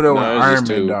 Black Widow and Iron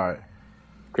Man died.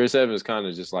 Chris Evans kind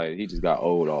of just like he just got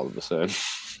old all of a sudden.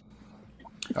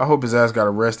 I hope his ass got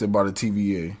arrested by the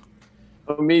TVA.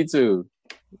 Oh, me too.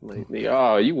 Like,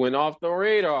 oh, you went off the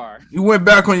radar. You went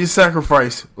back on your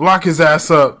sacrifice. Lock his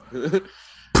ass up.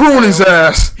 Prune his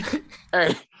ass.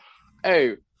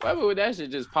 Hey, why would that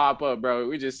shit just pop up, bro?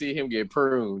 We just see him get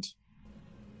pruned.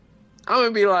 I'm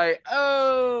gonna be like,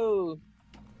 oh,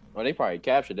 they probably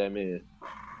captured that man.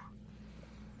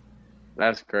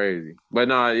 That's crazy. But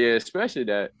no, yeah, especially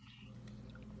that.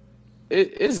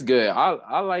 It's good.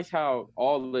 I like how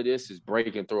all of this is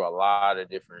breaking through a lot of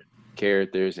different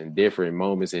characters and different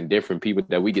moments and different people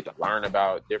that we get to learn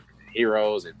about, different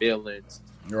heroes and villains.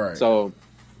 Right. So,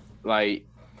 like,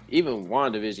 even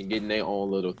WandaVision getting their own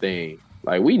little thing.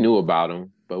 Like, we knew about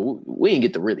them, but we didn't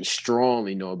get to really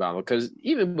strongly know about them. Because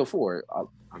even before,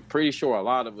 I'm pretty sure a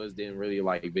lot of us didn't really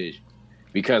like Vision.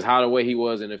 Because how the way he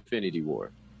was in Infinity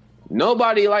War.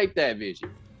 Nobody liked that Vision.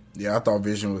 Yeah, I thought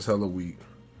Vision was hella weak.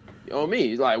 You know what I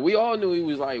mean? Like, we all knew he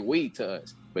was, like, weak to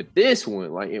us. But this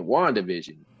one, like, in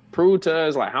WandaVision, proved to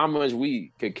us, like, how much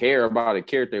we could care about a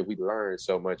character if we learned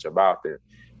so much about them.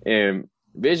 And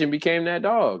Vision became that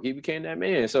dog. He became that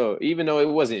man. So even though it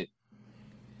wasn't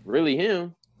really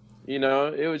him,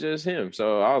 it was just him.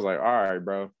 So I was like, all right,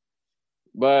 bro.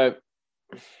 But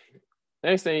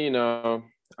next thing you know,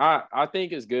 I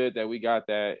think it's good that we got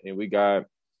that and we got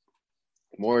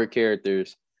more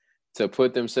characters to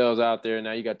put themselves out there.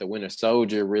 Now you got the Winter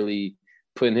Soldier really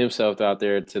putting himself out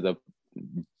there to the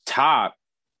top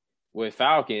with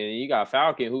Falcon. And you got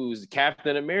Falcon who's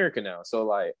Captain America now. So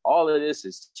like all of this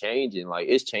is changing. Like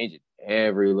it's changing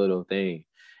every little thing.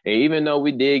 And even though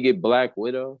we did get Black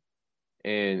Widow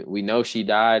and we know she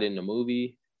died in the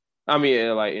movie, I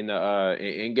mean like in the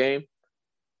in Endgame,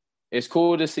 it's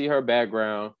cool to see her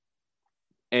background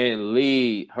and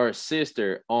lead her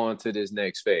sister on to this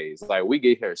next phase. Like we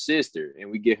get her sister and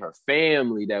we get her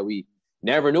family that we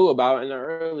never knew about in the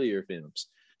earlier films.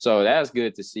 So that's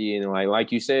good to see. And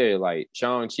like you said, like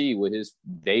Shang-Chi with his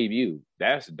debut,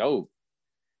 that's dope.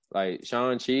 Like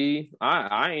Shang-Chi,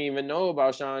 I didn't even know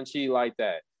about Shang-Chi like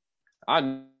that. I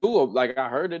knew, like I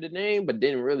heard of the name, but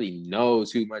didn't really know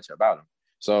too much about him.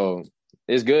 So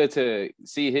it's good to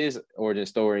see his origin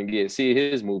story and see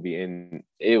his movie, and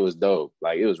it was dope.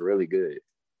 Like it was really good.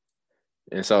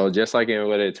 And so just like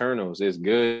with Eternals, it's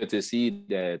good to see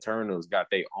that Eternals got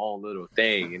their own little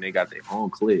thing and they got their own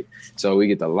clique. So we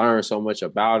get to learn so much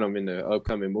about them in the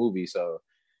upcoming movie. So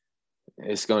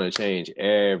it's going to change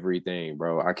everything,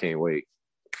 bro. I can't wait.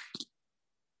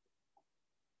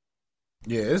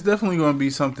 Yeah, it's definitely going to be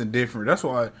something different. That's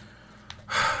why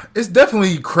it's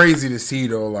definitely crazy to see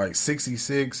though. Like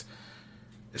 66,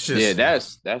 it's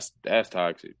just that's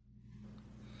toxic.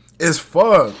 It's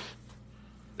fuck.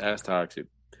 That's toxic.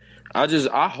 I'm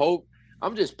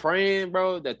just praying,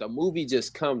 bro, that the movie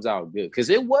just comes out good because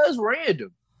it was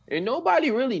random and nobody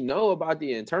really know about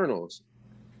the Eternals.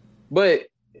 But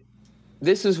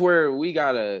this is where we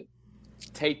gotta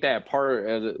take that part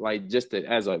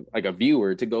as a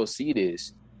viewer to go see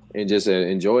this and just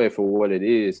enjoy it for what it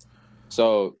is.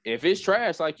 So if it's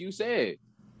trash, like you said,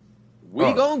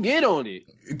 we gonna get on it.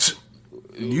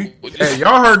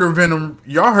 Y'all heard the Venom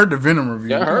review.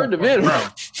 Y'all heard the Venom.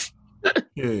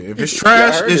 Yeah, if it's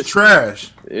trash, it's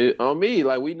trash. On me,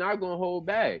 like we not gonna hold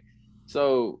back.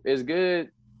 So it's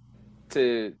good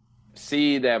to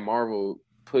see that Marvel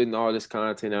putting all this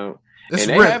content out.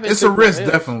 It's a risk,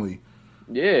 definitely.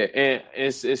 Yeah, and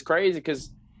it's crazy because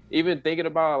even thinking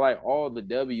about like all the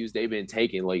W's they've been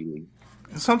taking lately.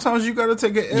 Sometimes you gotta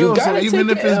take an L. So even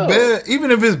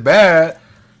if it's bad,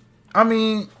 I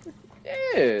mean,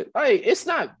 Yeah, like it's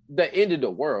not the end of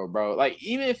the world, bro. Like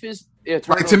even if it's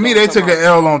Like to me, they took an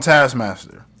L on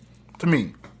Taskmaster. To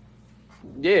me,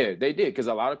 yeah, they did because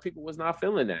a lot of people was not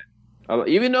feeling that.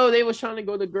 Even though they was trying to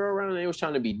go the girl round, they was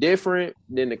trying to be different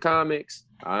than the comics.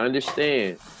 I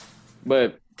understand,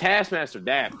 but Taskmaster,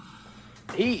 that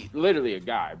he literally a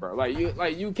guy, bro.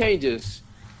 You can't just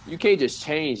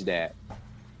change that.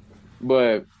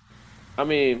 But I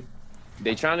mean,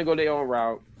 they trying to go their own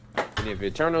route, and if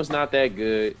Eternal's not that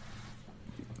good,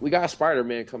 we got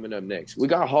Spider-Man coming up next. We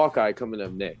got Hawkeye coming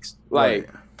up next. Like.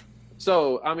 Right.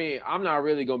 So, I mean, I'm not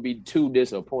really going to be too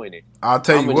disappointed. I'll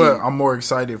tell you what, I'm more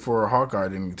excited for Hawkeye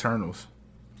than Eternals.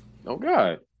 Oh,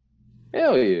 God.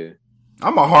 Hell yeah.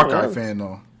 I'm a Hawkeye fan,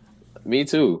 though. Me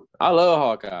too. I love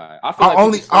Hawkeye.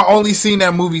 I only seen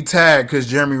that movie Tag because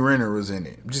Jeremy Renner was in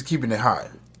it. I'm just keeping it hot.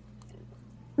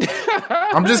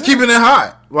 I'm just keeping it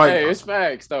hot. Like, hey, it's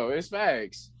facts, though. It's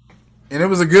facts. And it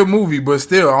was a good movie, but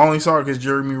still, I only saw it because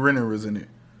Jeremy Renner was in it.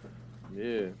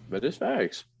 Yeah, but it's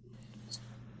facts.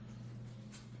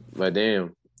 But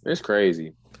damn, it's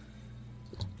crazy.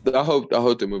 I hope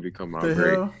the movie come out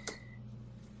great.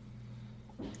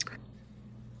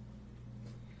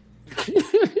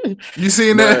 You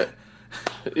seen that?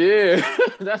 Yeah,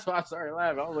 that's why I started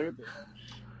laughing. I was like,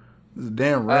 this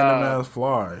damn random ass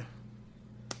fly.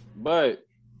 But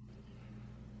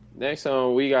next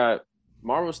on we got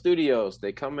Marvel Studios.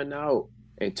 They coming out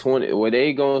in where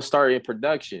they gonna start in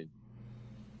production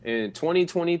in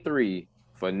 2023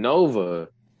 for Nova.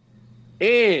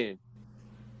 And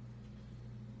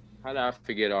how did I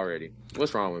forget already?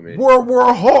 What's wrong with me? World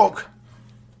War Hulk.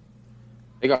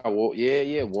 They got World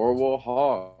War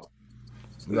Hulk.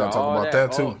 We gotta talk about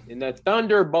that too. And the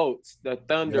Thunderbolts.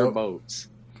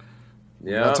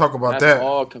 Yeah, gotta talk about that.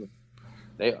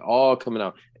 They all coming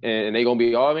out, and they gonna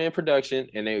be all in production,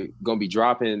 and they gonna be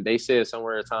dropping. They said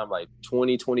somewhere in time like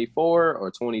 2024 or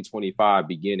 2025,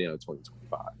 beginning of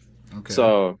 2025. Okay.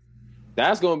 So.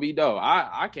 That's gonna be dope.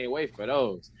 I can't wait for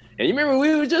those. And you remember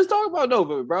we were just talking about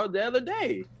Nova, bro, the other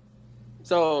day.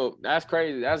 So that's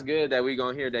crazy. That's good that we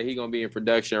gonna hear that he gonna be in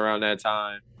production around that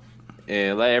time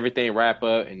and let everything wrap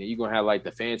up. And then you gonna have like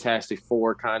the Fantastic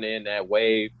Four kind of in that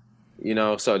wave, you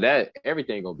know. So that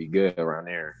everything gonna be good around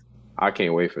there. I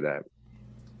can't wait for that.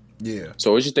 Yeah.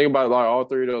 So what you think about like all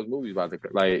three of those movies about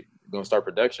gonna start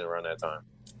production around that time?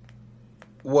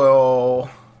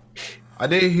 Well. I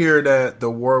did hear that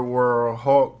the World War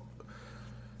Hulk.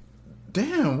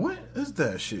 Damn, what is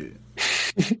that shit?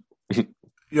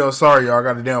 Yo, sorry, y'all. I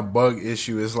got a damn bug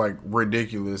issue. It's like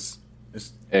ridiculous.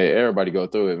 Hey, everybody go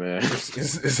through it, man.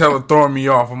 It's hella throwing me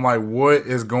off. I'm like, what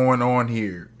is going on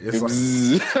here? It's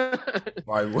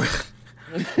like what?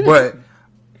 But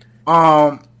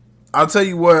I'll tell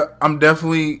you what. I'm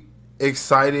definitely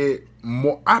excited.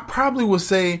 More, I probably would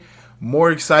say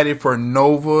more excited for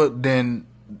Nova than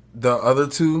the other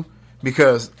two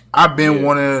because I've been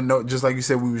wanting to know, just like you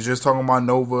said, we was just talking about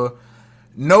Nova.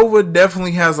 Nova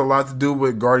definitely has a lot to do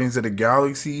with Guardians of the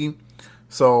Galaxy.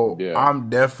 So I'm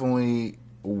definitely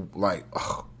like,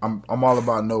 I'm all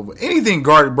about Nova. Anything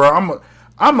Guardian, bro.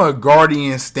 I'm a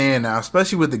Guardian stan now,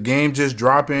 especially with the game just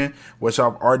dropping, which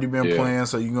I've already been playing.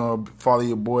 So you're going to follow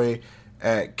your boy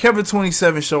at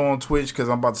Kevin27 Show on Twitch because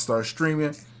I'm about to start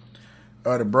streaming.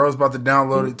 The bro's about to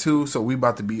download it too, so we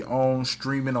about to be on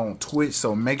streaming on Twitch.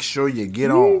 So make sure you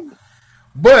get on.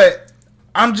 But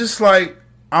I'm just like,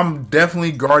 I'm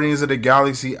definitely Guardians of the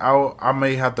Galaxy out. I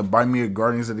may have to buy me a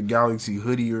Guardians of the Galaxy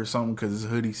hoodie or something because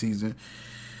it's hoodie season.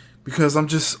 Because I'm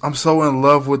so in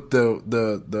love with the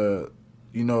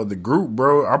the group,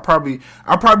 bro. I probably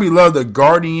love the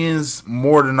Guardians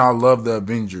more than I love the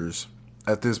Avengers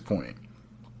at this point.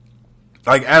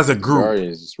 Like as a group,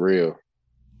 Guardians is real.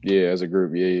 Yeah, as a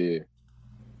group, yeah.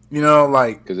 You know,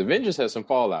 like because Avengers has some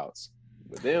fallouts,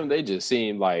 but them they just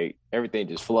seem like everything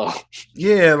just flow.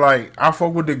 Yeah, like I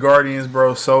fuck with the Guardians,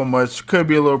 bro, so much. Could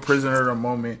be a little prisoner of the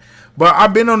moment, but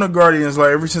I've been on the Guardians like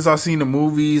ever since I seen the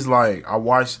movies. Like I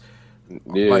watched,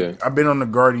 like I've been on the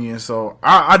Guardians, so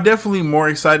I definitely more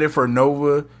excited for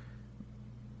Nova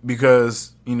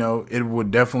because you know it would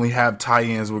definitely have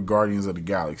tie-ins with Guardians of the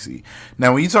Galaxy.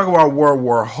 Now, when you talk about World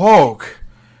War Hulk.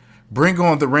 Bring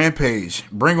on the Rampage.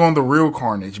 Bring on the real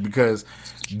Carnage because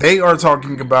they are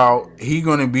talking about he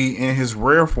going to be in his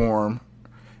rare form,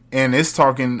 and it's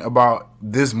talking about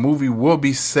this movie will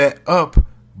be set up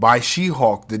by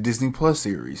She-Hulk, the Disney Plus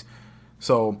series.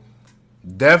 So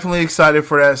definitely excited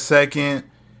for that second.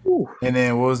 Ooh. And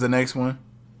then what was the next one?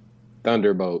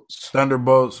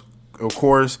 Thunderbolts, of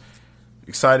course.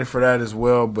 Excited for that as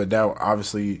well, but that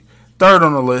obviously third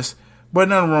on the list. But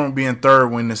nothing wrong with being third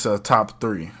when it's a top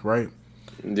three, right?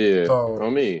 Yeah, So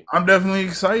on me. I'm definitely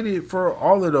excited for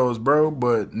all of those, bro.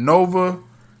 But Nova,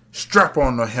 strap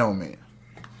on the helmet.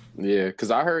 Yeah,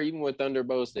 because I heard even with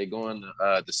Thunderbolts, they going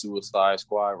the Suicide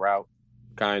Squad route,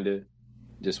 kind of,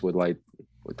 just with like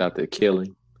without the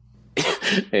killing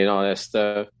and all that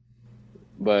stuff.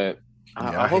 But Yeah,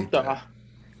 I I hope hate that.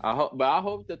 I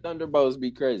hope the Thunderbolts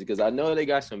be crazy because I know they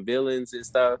got some villains and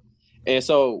stuff. And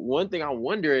so one thing I'm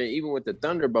wondering, even with the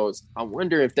Thunderbolts, I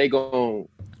wonder if they drop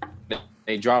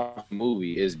a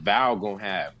movie, is Val gonna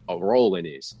have a role in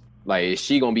this? Like, is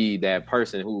she gonna be that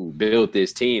person who built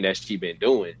this team that she been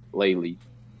doing lately,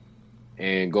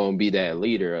 and gonna be that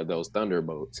leader of those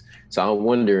Thunderbolts? So I'm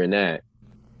wondering that.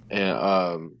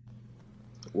 And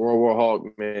World War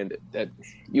Hulk, man, that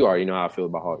you already know how I feel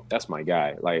about Hulk. That's my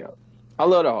guy. Like, I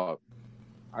love the Hulk.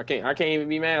 I can't even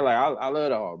be mad. Like, I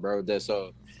love the Hulk, bro. That's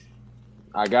so.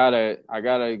 I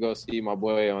gotta go see my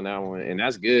boy on that one, and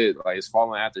that's good. Like, it's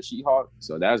falling after She-Hulk,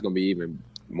 so that's gonna be even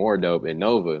more dope. And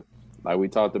Nova, like we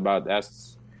talked about,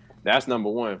 that's number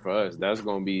one for us. That's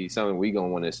gonna be something we gonna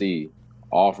want to see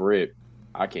off rip.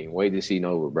 I can't wait to see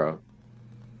Nova, bro.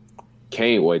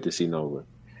 Can't wait to see Nova.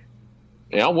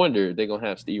 And I wonder if they're gonna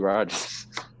have Steve Rogers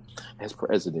as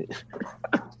president.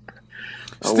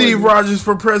 Steve Rogers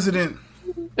for president.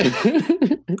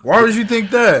 Why would you think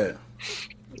that?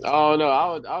 Oh no,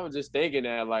 I was just thinking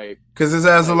that, like, because his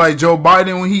ass look like Joe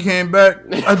Biden when he came back.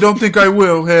 I don't think I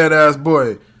will, head ass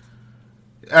boy.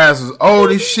 Ass was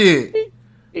old as shit.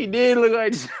 He did look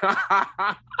like.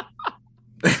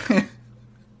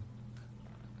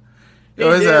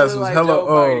 Yo, his ass was like hella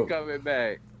old. Coming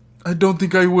back. I don't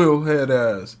think I will, head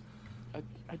ass.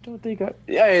 I don't think I.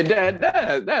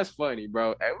 Yeah, that's funny,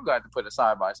 bro. Hey, we got to put a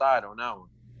side by side on that one.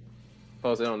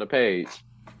 Post it on the page.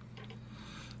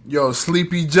 Yo,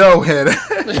 Sleepy Joe head.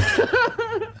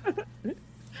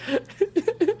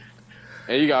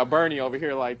 And you got Bernie over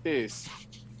here like this,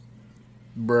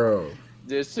 bro.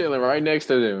 Just chilling right next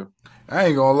to them. I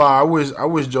ain't gonna lie. I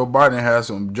wish Joe Biden had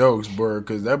some jokes, bro.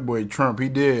 Because that boy Trump, he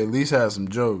did at least have some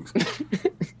jokes.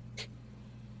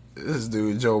 This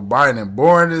dude Joe Biden,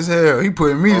 boring as hell. He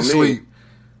putting me to sleep.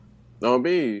 Don't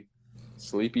be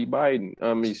Sleepy Biden.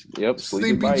 Yep,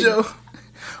 Sleepy Biden. Joe.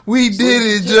 We did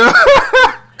it, Joe.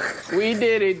 We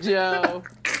did it, Joe.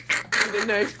 The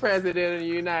next president of the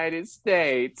United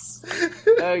States.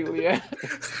 Ugly ass.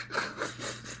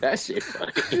 That shit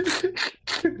funny.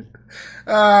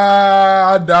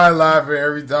 I die laughing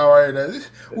every time I hear that.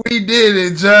 We did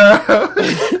it, Joe.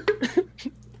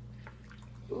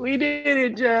 We did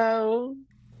it, Joe.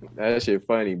 That shit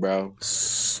funny, bro.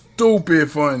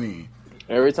 Stupid funny.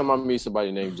 Every time I meet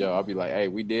somebody named Joe, I'll be like, hey,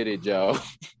 we did it, Joe.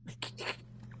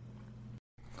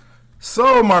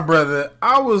 So, my brother,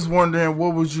 I was wondering,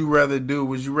 what would you rather do?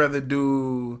 Would you rather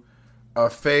do a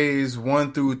phase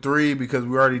 1 through 3, because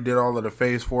we already did all of the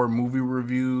phase 4 movie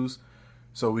reviews,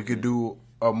 so we could do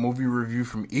a movie review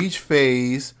from each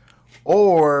phase,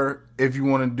 or if you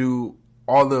want to do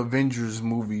all the Avengers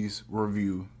movies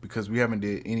review, because we haven't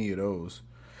did any of those.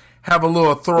 Have a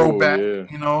little throwback,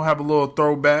 have a little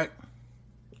throwback.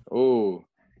 Oh,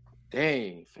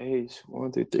 dang, phase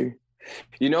 1 through 3.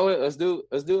 You know what? Let's do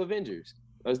Avengers.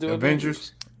 Let's do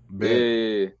Avengers.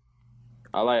 Yeah,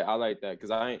 I like that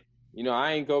because I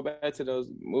ain't go back to those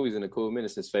movies in a cool minute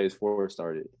since Phase 4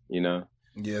 started.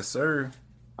 Yes, sir.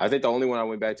 I think the only one I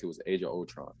went back to was Age of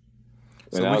Ultron.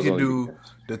 So we could do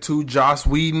the 2 Joss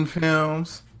Whedon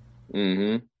films.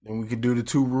 Mm-hmm. And we could do the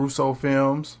 2 Russo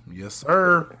films. Yes,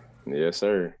 sir. Yes,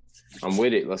 sir. I'm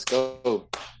with it. Let's go.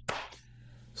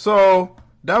 So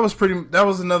that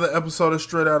was another episode of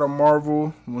Straight Out of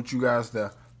Marvel. I want you guys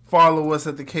to follow us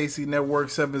at the KC Network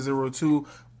 702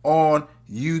 on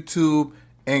YouTube.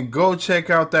 And go check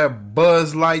out that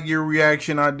Buzz Lightyear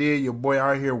reaction I did. Your boy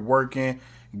out here working.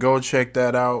 Go check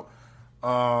that out.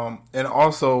 And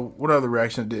also, what other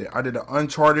reaction I did? I did an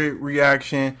Uncharted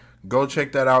reaction. Go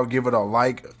check that out. Give it a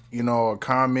like, a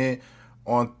comment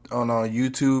on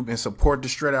YouTube, and support the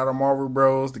Straight Out of Marvel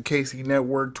Bros, the KC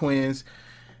Network twins.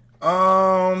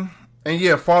 And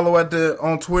yeah, follow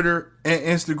on Twitter and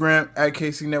Instagram at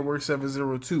KC Network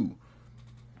 702.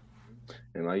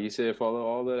 And like you said, follow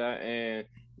all of that, and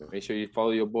make sure you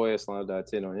follow your boy at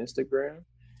Slime.10 on Instagram.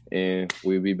 And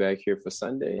we'll be back here for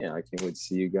Sunday, and I can't wait to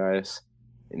see you guys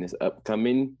in this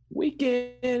upcoming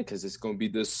weekend, because it's gonna be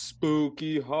the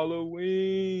spooky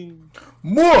Halloween.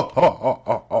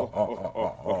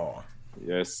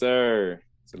 Yes, sir.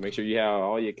 So make sure you have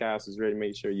all your costumes ready.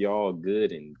 Make sure you're all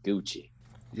good and Gucci.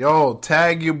 Yo,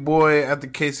 tag your boy at the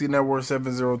KC Network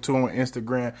 702 on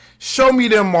Instagram. Show me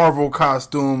them Marvel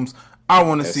costumes. I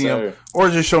want to see them. Or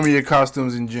just show me your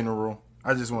costumes in general.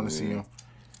 I just want to see them.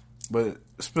 But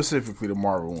specifically the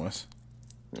Marvel ones.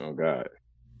 Oh God.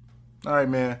 All right,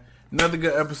 man. Another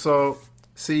good episode.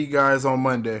 See you guys on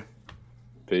Monday.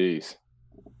 Peace.